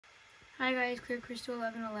Hi guys,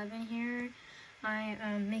 ClearCrystal1111 here. I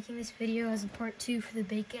am making this video as a part 2 for the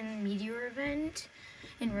Bakon Meteor Event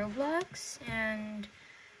in Roblox, and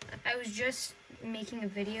I was just making a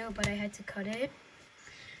video, but I had to cut it,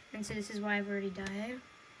 and so this is why I've already died.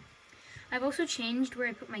 I've also changed where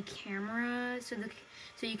I put my camera, so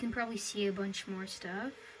you can probably see a bunch more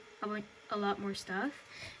stuff, a lot more stuff,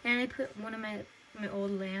 and I put one of my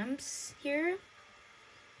old lamps here,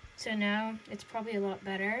 so now it's probably a lot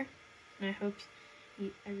better. And I hope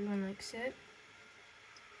everyone likes it,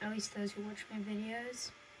 at least those who watch my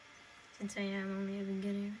videos, since I am only a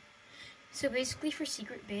beginner. So basically for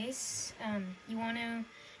Secret Base, you want to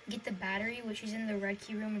get the battery, which is in the red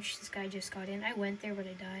key room, which this guy just got in. I went there, but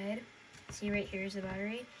I died. See, right here is the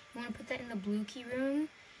battery. You want to put that in the blue key room,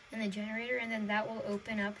 in the generator, and then that will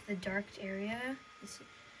open up the dark area.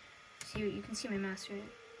 See, you can see my mouse,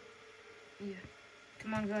 right? Yeah.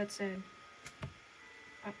 Come on, go outside.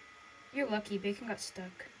 You're lucky, Bakon got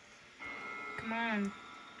stuck. Come on,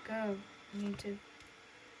 go. I need to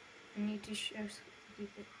show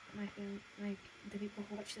people, my family, like the people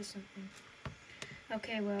who watch this something.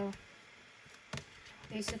 Okay, well,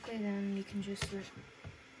 basically then you can just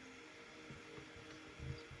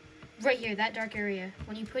right here, that dark area.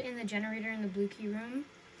 When you put in the generator in the blue key room,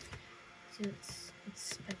 so let's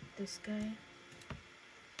spec this guy.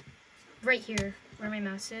 Right here, where my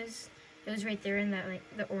mouse is. It was right there in that, like,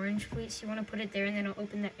 the orange place. You want to put it there, and then I'll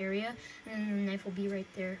open that area, and then the knife will be right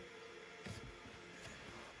there.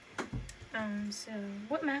 So,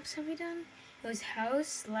 what maps have we done? It was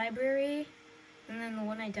house, library, and then the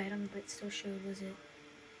one I died on but still showed was it.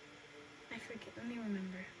 I forget, let me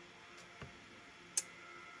remember.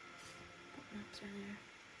 What maps are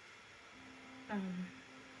there?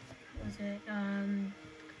 What was it?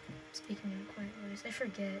 Speaking in a quiet voice, I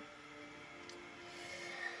forget.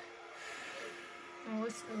 Well,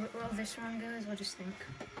 this one goes, I'll just think.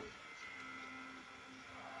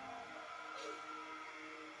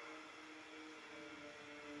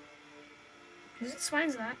 Was it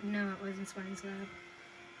Swine's Lab? No, it wasn't Swine's Lab.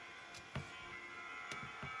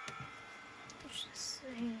 Let's just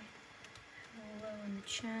say hello in the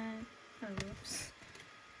chat. Oh, whoops.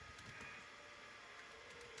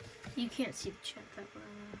 You can't see the chat that well.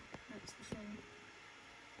 That's the thing.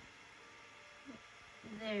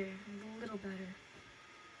 There, a little better.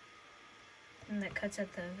 And that cuts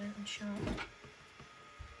out the event shop.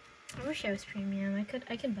 I wish I was premium. I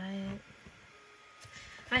could buy it.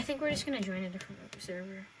 I think we're just gonna join a different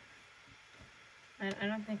server. I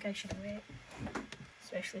don't think I should wait,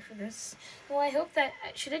 especially for this. Well, I hope that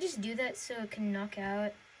should I just do that so it can knock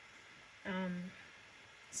out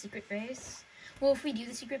Secret Base. Well, if we do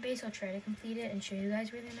the Secret Base, I'll try to complete it and show you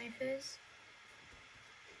guys where the knife is.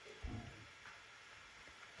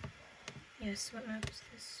 Yes, what map is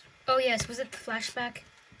this? Oh yes, was it the flashback?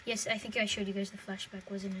 Yes, I think I showed you guys the flashback,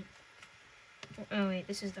 wasn't it? Oh wait,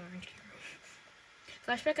 this is the orange key room.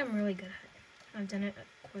 Flashback I'm really good at. I've done it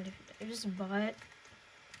quite a few times. I just bought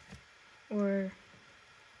or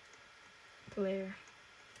player.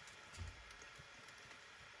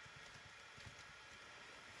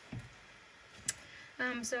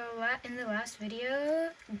 So in the last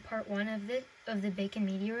video, in part 1 of the Bakon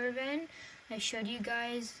Meteor Event, I showed you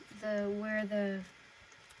guys I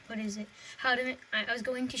was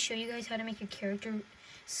going to show you guys how to make your character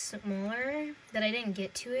smaller, that I didn't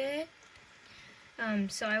get to it.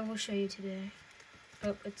 So I will show you today.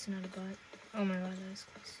 Oh, it's not a bot. Oh my god, that was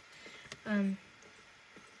close.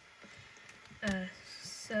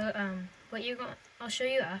 What you're going, I'll show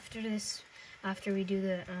you after this, after we do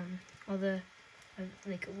the,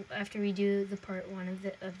 after we do the part 1 of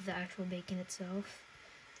the actual Bakon itself.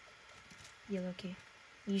 Yellow key.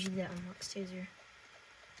 Usually that unlocks taser.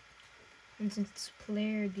 And since it's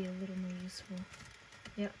player, it'd be a little more useful.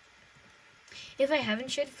 Yep. If I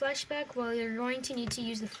haven't showed flashback, well, you're going to need to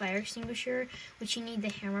use the fire extinguisher, which you need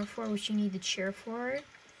the hammer for, which you need the chair for.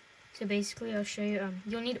 So basically, I'll show you.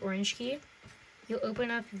 You'll need orange key. You'll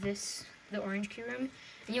open up the orange key room,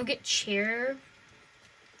 and you'll get chair.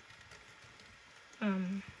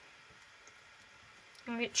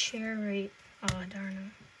 I'll get chair right. Oh darn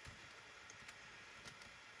it.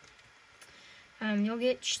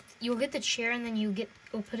 You'll get the chair, and then you'll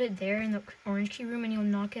put it there in the orange key room, and you'll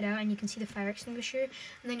knock it out, and you can see the fire extinguisher,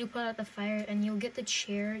 and then you'll put out the fire, and you'll get the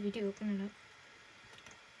chair. Did you open it up?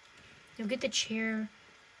 You'll get the chair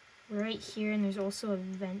right here, and there's also a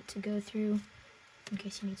vent to go through in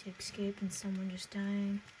case you need to escape and someone just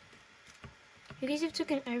died. You guys have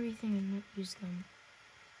taken everything and not used them.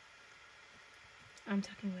 I'm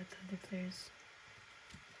talking about the other players.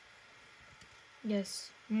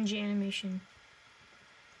 Yes, ninja animation.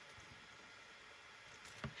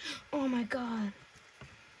 Oh my god.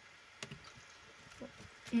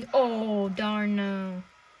 Oh, darn no.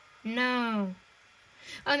 No.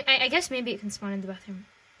 I guess maybe it can spawn in the bathroom.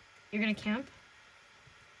 You're gonna camp?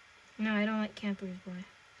 No, I don't like campers, boy.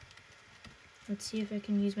 Let's see if I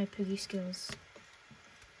can use my piggy skills.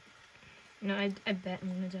 No, I bet I'm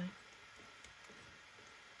gonna die.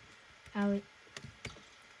 Allie.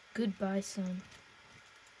 Goodbye, son.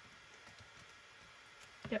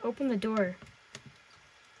 Yeah, open the door.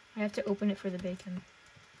 I have to open it for the bacon.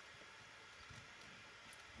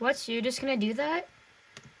 What? You're just gonna do that?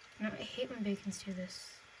 No, I hate when bacons do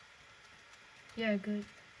this. Yeah, good.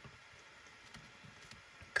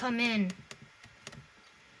 Come in.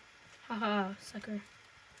 Haha, sucker.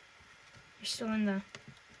 You're still in the...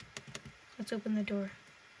 Let's open the door.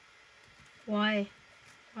 Why?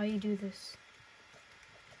 Why you do this?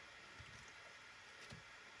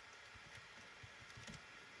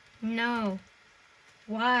 No.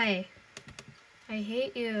 Why? I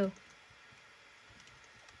hate you.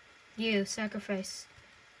 You, sacrifice.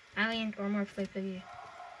 Alien or more play piggy.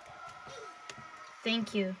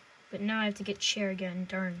 Thank you. But now I have to get chair again.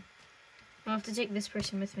 Darn. I'll have to take this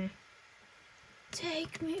person with me.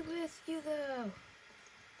 Take me with you, though.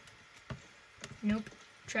 Nope.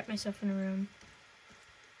 Trap myself in a room.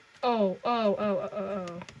 Oh.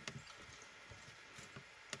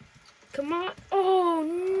 Come on. Oh,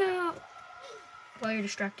 no. Well, you're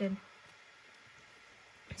distracted.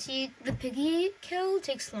 See, the piggy kill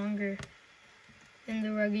takes longer than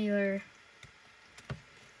the regular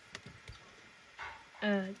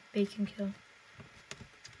bacon kill.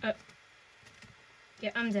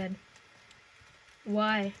 Yeah, I'm dead.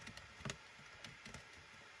 Why?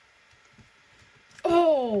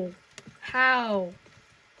 Oh! How?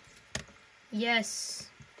 Yes.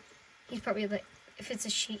 He's probably like, if it's a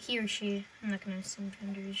she, he or she, I'm not gonna assume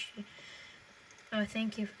gender is she. Oh,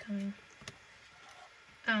 thank you for coming.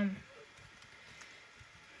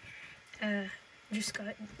 Just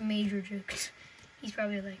got major jokes. He's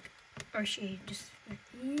probably like, or she, just,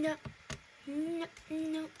 no.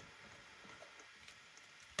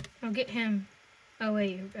 I'll get him. Oh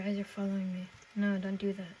wait, you guys are following me. No, don't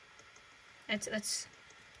do that. That's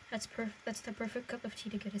the perfect cup of tea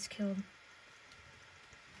to get us killed.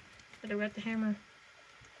 Better grab the hammer.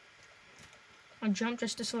 I'll jump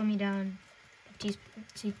just to slow me down. Tease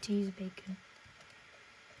bacon.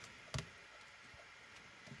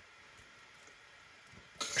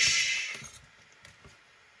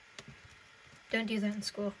 Don't do that in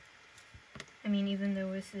school. I mean, even though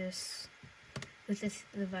with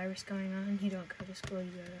the virus going on, you don't go to school,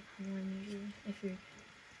 you go to online usually. If you're,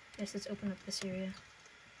 yes, let's open up this area.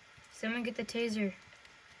 Someone get the taser.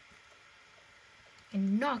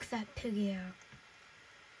 And knock that piggy out.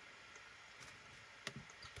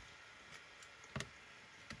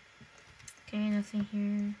 Okay, nothing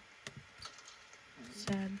here.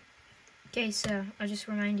 Sad. Okay, so, I'll just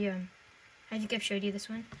remind you, I think I've showed you this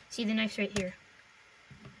one. See, the knife's right here.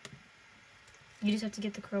 You just have to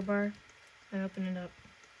get the crowbar and open it up.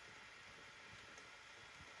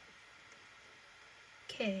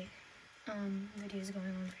 Okay. Video's going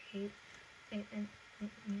on for 8.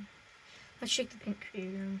 Let's check the pink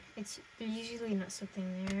creator room. There's usually not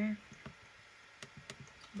something there,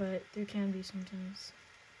 but there can be sometimes.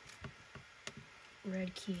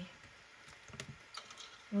 Red key.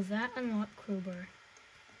 Will that unlock crowbar?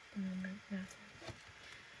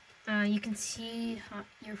 You can see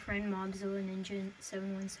your friend Mobzilla Ninja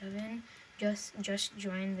 717 just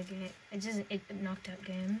joined the game. It knocked out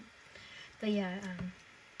game, but yeah,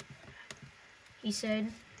 he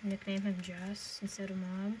said nickname him Joss instead of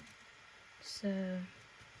Mob. So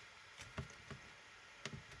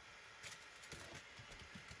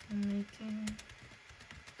I'm making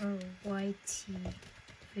a YT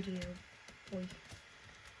video, boy.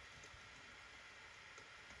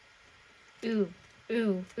 Ooh,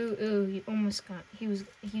 you almost got, he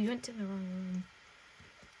went to the wrong room.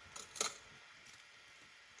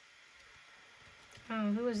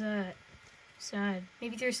 Oh, who was that? Sad.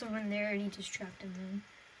 Maybe there's someone there and he just trapped him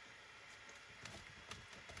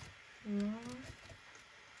in.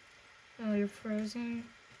 Oh, you're frozen?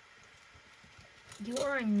 You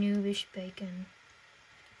are a noobish bacon.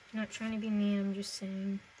 I'm not trying to be mean, I'm just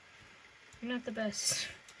saying. You're not the best.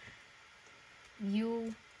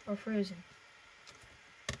 You are frozen.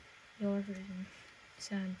 You are frozen.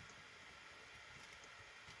 Sad.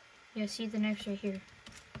 Yeah, see the knife's right here.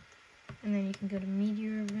 And then you can go to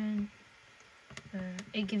Meteor Event.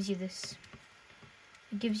 It gives you this.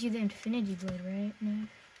 It gives you the infinity blade, right? Knife.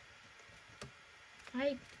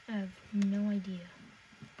 I have no idea.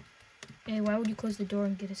 Hey, why would you close the door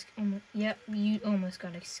and get us? Yep, you almost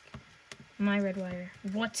got us. My red wire.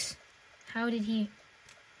 What? How did he...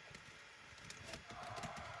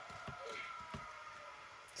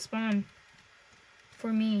 Spawn.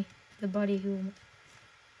 For me, the buddy who...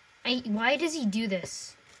 Why does he do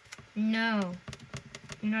this? No.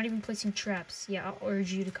 You're not even placing traps. Yeah, I'll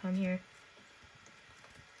urge you to come here.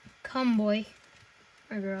 Come, boy.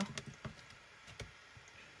 Or girl.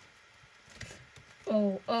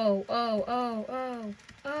 Oh, oh, oh, oh, oh,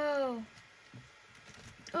 oh.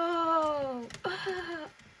 Oh, ah.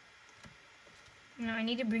 No, I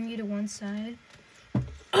need to bring you to one side.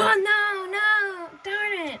 Oh, no,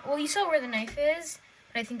 darn it. Well, you saw where the knife is.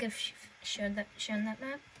 I think I've shown that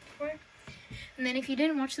map before. And then if you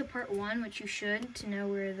didn't watch the part 1, which you should, to know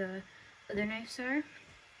where the other knives are,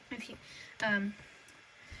 if you, to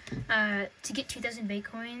get 2,000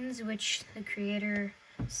 Bacoins, which the creator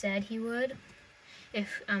said he would,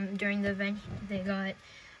 if during the event they got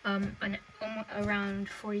around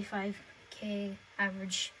 45k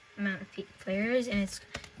average amount of players, and it's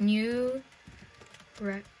new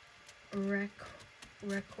record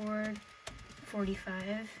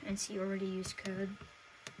 45, and see already used code.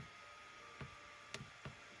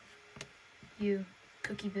 You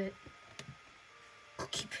cookie bit.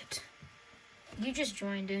 You just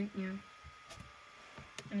joined, didn't you?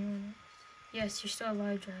 Anyone else? Yes, you're still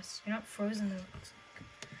alive, Jess. You're not frozen though. Looks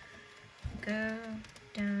like. Go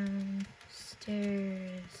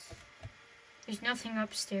downstairs. There's nothing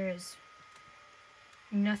upstairs.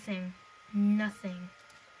 Nothing.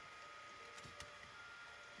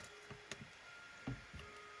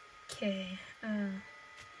 Okay.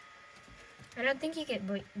 I don't think you get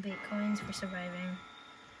Bacoins for surviving.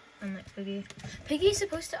 Unlike Piggy. Piggy's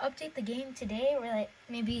supposed to update the game today, or like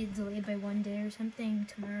maybe delayed by 1 day or something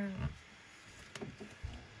tomorrow.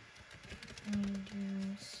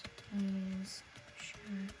 Reduce ease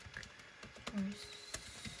check or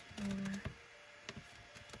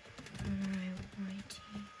YT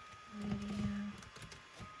video.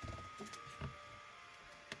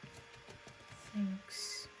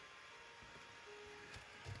 Thanks.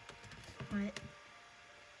 What?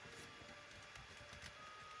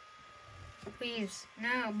 Please,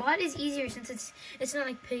 no. Bot is easier since it's not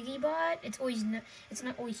like Piggy Bot. It's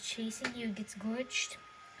not always chasing you. It gets glitched.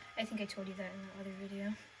 I think I told you that in the other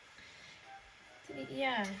video.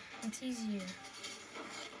 Yeah, it's easier.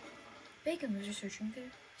 Bacon was just searching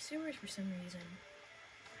the sewers for some reason.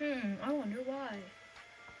 I wonder why.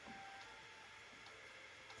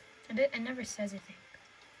 It never says, I think.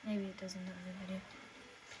 Maybe it does in the other video.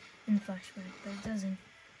 In the flashback, but it doesn't.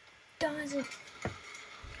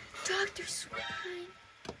 Dr. Swine!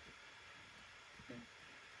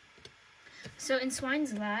 So in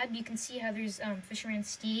Swine's lab, you can see how there's Fisherman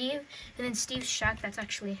Steve, and then Steve's shack, that's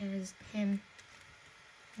actually him.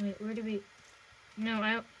 Wait, where do we...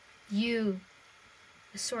 No, you.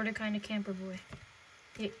 The sorta kinda camper boy.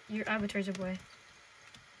 Your avatar's a boy.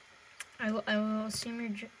 I will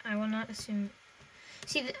assume I will not assume...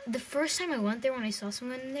 See, the first time I went there, when I saw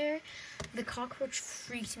someone in there, the cockroach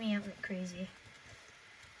freaked me out like crazy.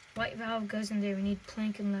 White valve goes in there. We need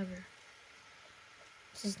plank and lever.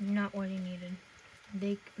 This is not what he needed.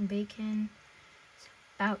 Bacon is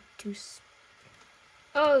about to...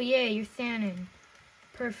 Oh, yeah, you're Thanon.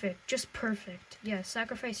 Perfect. Just perfect. Yeah,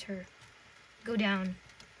 sacrifice her. Go down.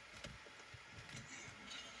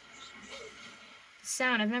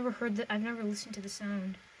 Sound. I've never heard that. I've never listened to the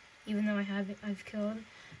sound. Even though I've killed.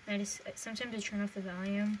 Sometimes I turn off the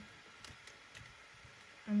volume.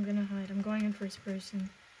 I'm gonna hide. I'm going in first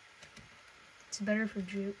person. It's better for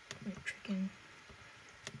tricking.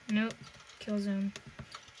 Nope. Kill zone.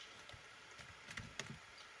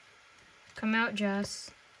 Come out,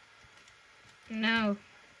 Jess. No.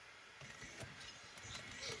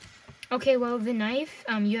 Okay, well, the knife,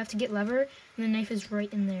 you have to get lever, and the knife is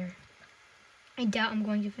right in there. I doubt I'm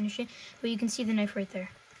going to finish it, but you can see the knife right there.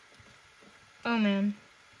 Oh, man.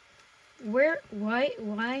 Where?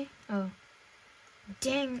 Why? Oh.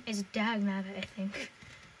 Dang, it's Dag Nabbit, I think.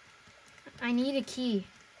 I need a key.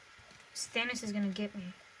 Stannis is gonna get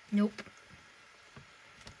me. Nope.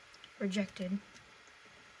 Rejected.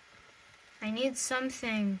 I need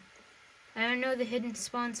something. I don't know the hidden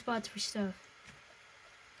spawn spots for stuff.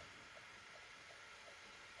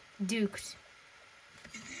 Duked.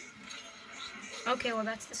 Okay, well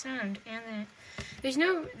that's the sound. And then there's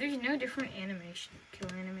no different kill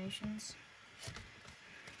animations.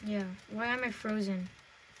 Yeah. Why am I frozen?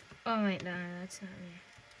 Oh wait, no, that's not me.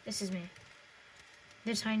 This is me.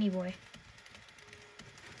 The tiny boy.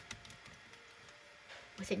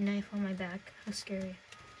 With a knife on my back. How scary.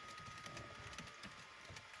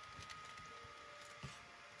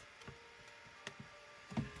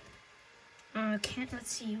 can't.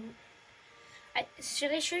 Let's see.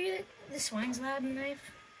 Should I show you the Swine's Lab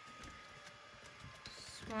knife?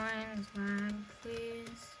 Swine's Lab,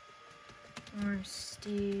 please. Or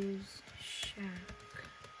Steve's Shack.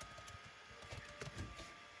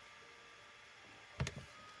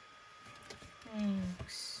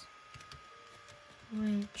 Thanks.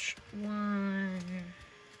 Which one?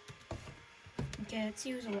 Okay, let's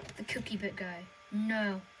use the cookie bit guy.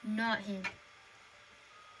 No, not him.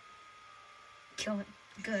 Kill him.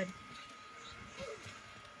 Good.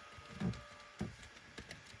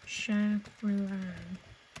 Shack or Lab.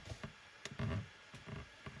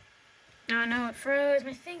 Oh no, it froze.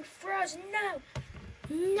 My thing froze. No!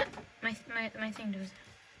 No! My thing does.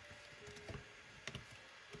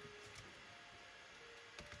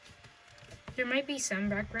 There might be some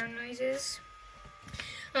background noises.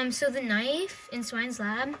 So the knife in Swine's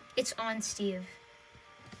Lab, it's on Steve.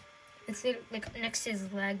 It's like next to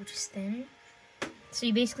his leg, which is thin. So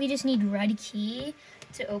you basically just need red key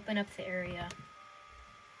to open up the area.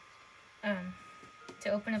 To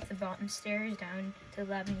open up the bottom stairs down to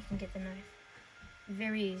the lab, and you can get the knife.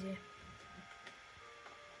 Very easy.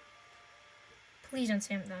 Please don't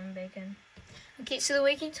say I'm done, Bacon. Okay, so the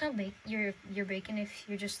way you can tell your Bacon if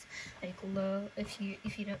you're just like low, if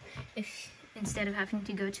instead of having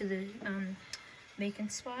to go to the Bacon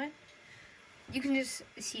spot, you can just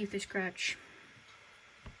see if there's scratch.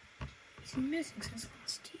 He's missing since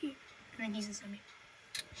last year, and then he's a zombie.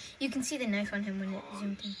 You can see the knife on him when it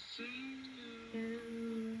zoomed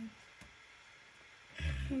in.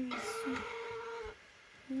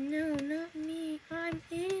 No, not me. I'm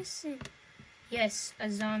innocent. Yes, a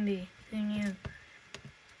zombie. Who knew?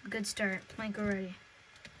 Good start. Plank already.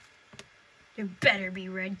 There better be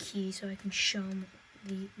red key so I can show them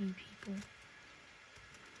the people.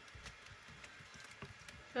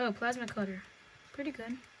 Oh, plasma cutter. Pretty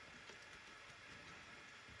good.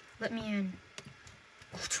 Let me in.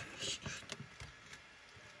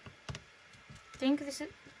 Think this is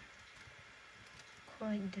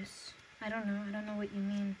like this. I don't know what you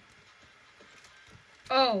mean.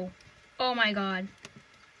 Oh my god.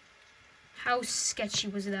 How sketchy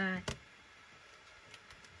was that?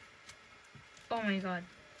 Oh my god.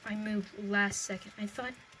 I moved last second. I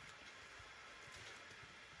thought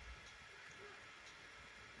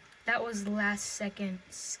that was last second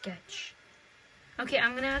sketch. Okay,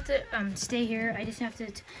 I'm gonna have to stay here. I just have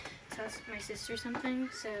to tell my sister something,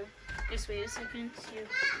 so just wait a second.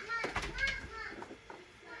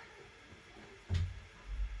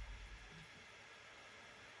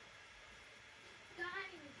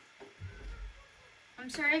 I'm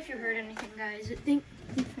sorry if you heard anything, guys.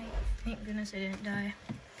 Thank goodness I didn't die.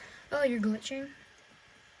 Oh, you're glitching?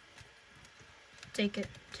 Take it.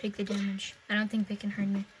 Take the damage. I don't think Bacon heard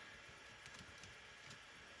me.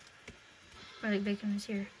 Or like Bacon is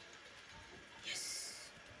here. Yes.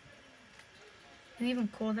 You even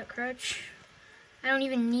call that crouch? I don't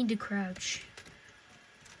even need to crouch.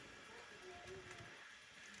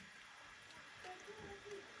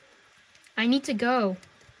 I need to go.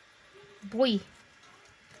 Boy.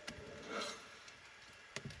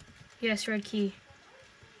 Yes, red key.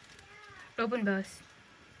 Open both.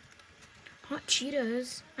 Hot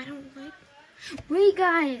Cheetos. I don't like... Wait,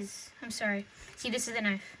 guys! I'm sorry. See, this is the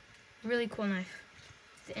knife. Really cool knife.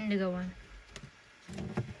 The indigo one.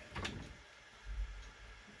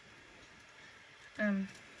 And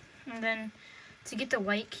then to get the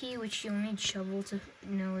white key, which you'll need shovel to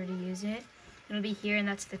know where to use it, it'll be here, and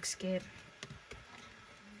that's the escape.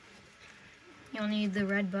 You'll need the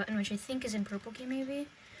red button, which I think is in purple key, maybe.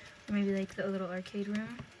 Or maybe like the little arcade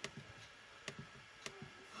room.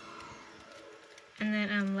 And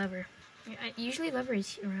then lever. Usually lever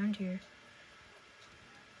is around here.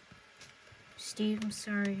 Steve, I'm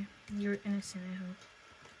sorry. You're innocent, I hope.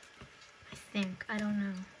 I think. I don't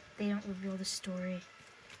know. They don't reveal the story.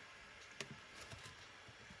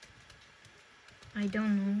 I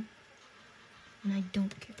don't know. And I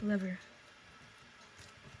don't care. Lever.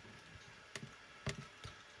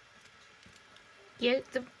 Yeah,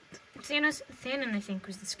 the Thanon, I think,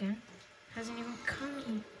 was the skin. Hasn't even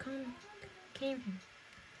came here.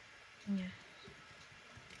 Yeah.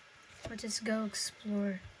 Let's just go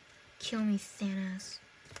explore. Kill me, Thanos.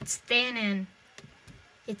 It's Thanon.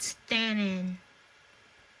 It's Thanon.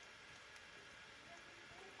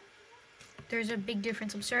 There's a big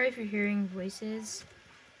difference. I'm sorry if you're hearing voices.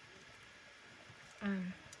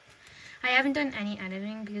 I haven't done any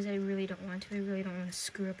editing because I really don't want to. I really don't want to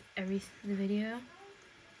screw up the video.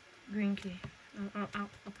 Green key. I'll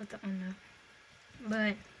put that on now.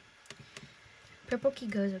 But purple key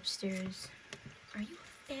goes upstairs. Are you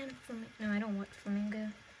a fan of flamingo? No, I don't want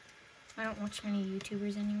flamingo. I don't watch many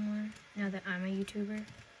YouTubers anymore, now that I'm a YouTuber.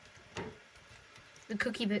 The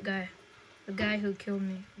Cookie Bit guy. The guy who killed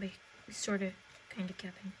me, but sort of, kind of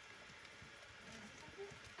kept him.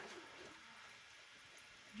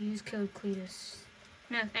 Use code Cletus.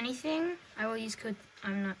 No, if anything, I will use code,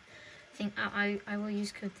 I will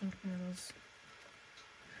use code Think Noodles.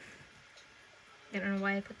 I don't know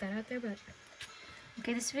why I put that out there, but...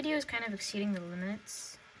 Okay, this video is kind of exceeding the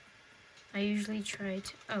limits. I usually try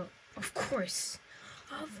to... Oh, of course.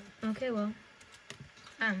 Okay, well...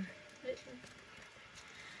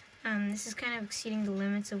 this is kind of exceeding the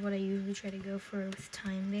limits of what I usually try to go for with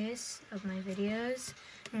time base of my videos.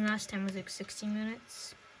 And last time was like 16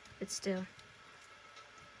 minutes, but still.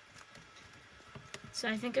 So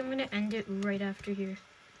I think I'm going to end it right after here.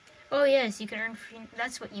 Oh yes, you can earn free...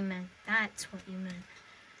 That's what you meant. That's what you meant.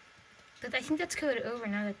 But I think that's code over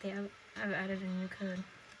now that I've added a new code.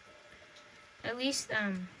 At least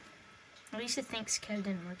the thanks code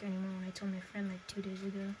didn't work anymore when I told my friend like 2 days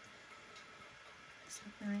ago.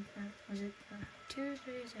 Something like that. Was it 2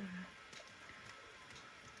 days? I don't know.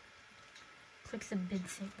 Click the bid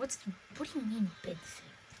thing. What do you mean bid thing?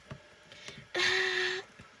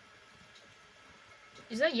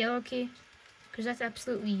 Is that yellow key? Because that's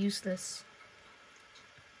absolutely useless.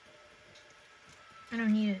 I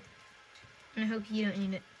don't need it. And I hope you don't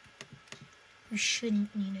need it. You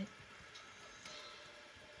shouldn't need it.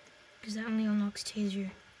 Because that only unlocks Taser.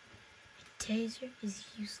 A Taser is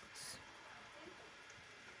useless.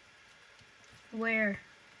 Where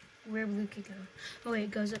blue could go? Oh wait,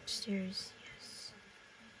 it goes upstairs. Yes.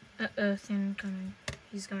 Uh-oh, thing coming.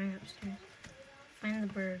 He's going upstairs. Find the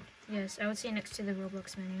bird. Yes, I would say next to the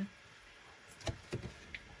Roblox menu.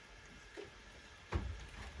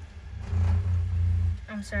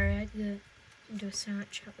 I'm sorry, I had to do a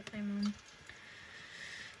silent chat with my mom.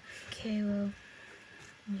 Okay, well,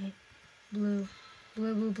 wait. Blue.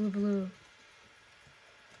 Blue, blue, blue, blue.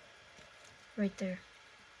 Right there.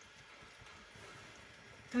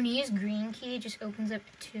 When you use green key, it just opens up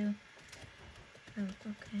to... Oh,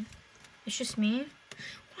 okay. It's just me?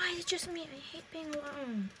 Why is it just me? I hate being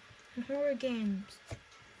alone in horror games.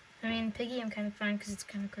 I mean, Piggy I'm kind of fine because it's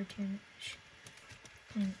kind of cartoonish.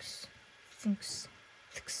 Thanks.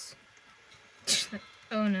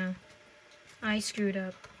 Oh no. I screwed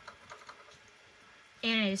up.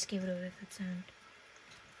 And I just gave it away with that sound.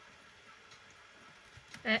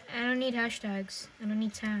 I don't need hashtags. I don't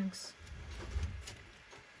need tags.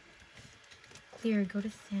 Clear, go to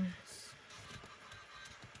Thanos.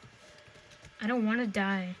 I don't want to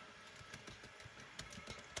die.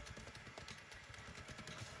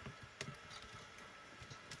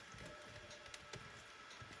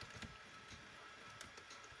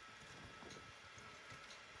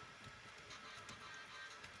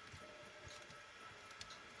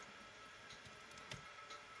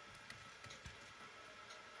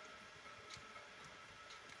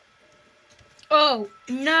 Oh,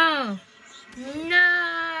 no!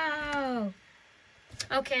 No!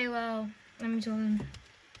 Okay, well, let me tell them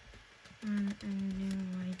on a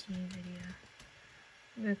new YT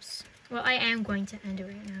video. Oops. Well, I am going to end it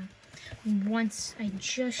right now. Once I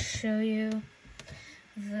just show you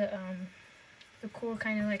the cool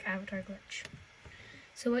kind of like avatar glitch.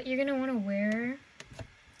 So what you're gonna want to wear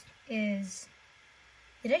is...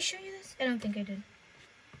 Did I show you this? I don't think I did.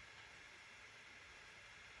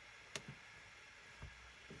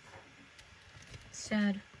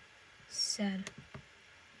 Sad.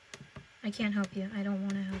 I can't help you. I don't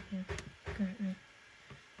want to help you currently.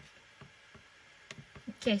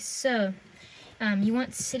 Okay, so you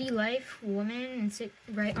want City Life woman and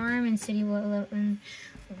right arm and City left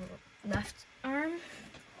arm,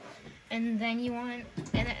 and then you want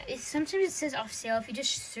sometimes it says off sale. If you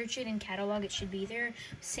just search it in catalog, it should be there.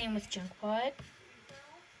 Same with Junk Pod,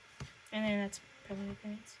 and then that's probably the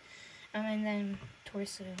parents. And then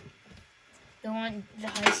torso. The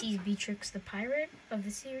High Seas Beatrix, the pirate of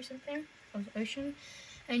the sea or something, of the ocean.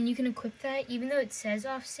 And you can equip that, even though it says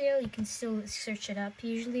off sale, you can still search it up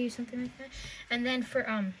usually or something like that. And then for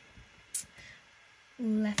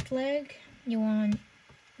left leg, you want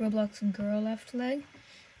Roblox girl left leg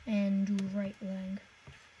and right leg.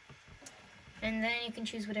 And then you can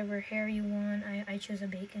choose whatever hair you want. I chose a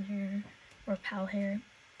bacon hair or pal hair.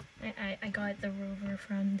 I got the rover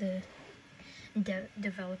from the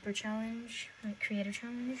developer challenge, like creator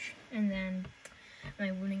challenge, and then my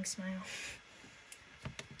winning smile.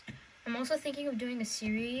 I'm also thinking of doing a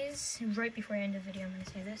series right before I end the video. I'm going to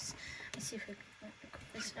say this. Let's see if I can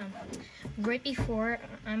this. Right before,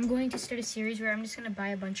 I'm going to start a series where I'm just going to buy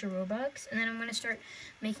a bunch of Robux, and then I'm going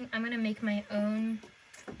to make my own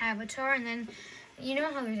avatar, and then you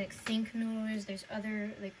know how there's like Think Noodles, there's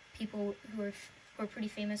other like people who are pretty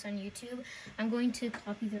famous on YouTube. I'm going to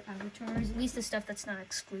copy their avatars, at least the stuff that's not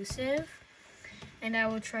exclusive. And I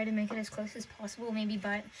will try to make it as close as possible. Maybe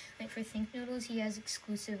by, like for Think Noodles, he has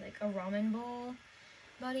exclusive like a ramen bowl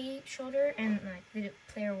body shoulder, and like the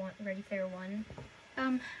Ready Player One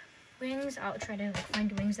wings. I'll try to like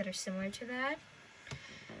find wings that are similar to that,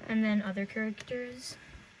 and then other characters.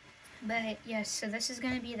 But yes, so this is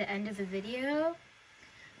gonna be the end of the video.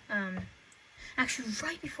 Actually,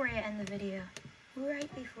 right before I end the video,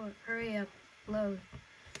 hurry up, load.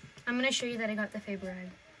 I'm gonna show you that I got the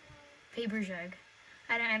Fabergé.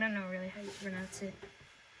 I don't know really how you pronounce it.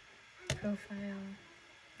 Profile.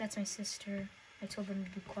 That's my sister. I told them to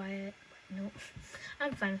be quiet. Nope.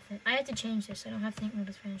 I'm fine with it. I had to change this. I don't have Think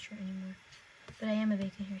Noodles furniture anymore. But I am a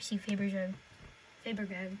bacon here. See, Fabergé.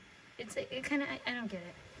 It's it kind of, I don't get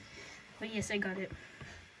it. But yes, I got it.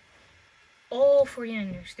 All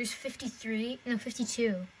 49ers. There's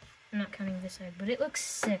 52. I'm not counting this side, but it looks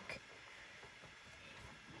sick.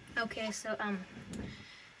 Okay, so,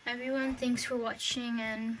 everyone, thanks for watching,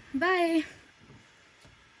 and bye!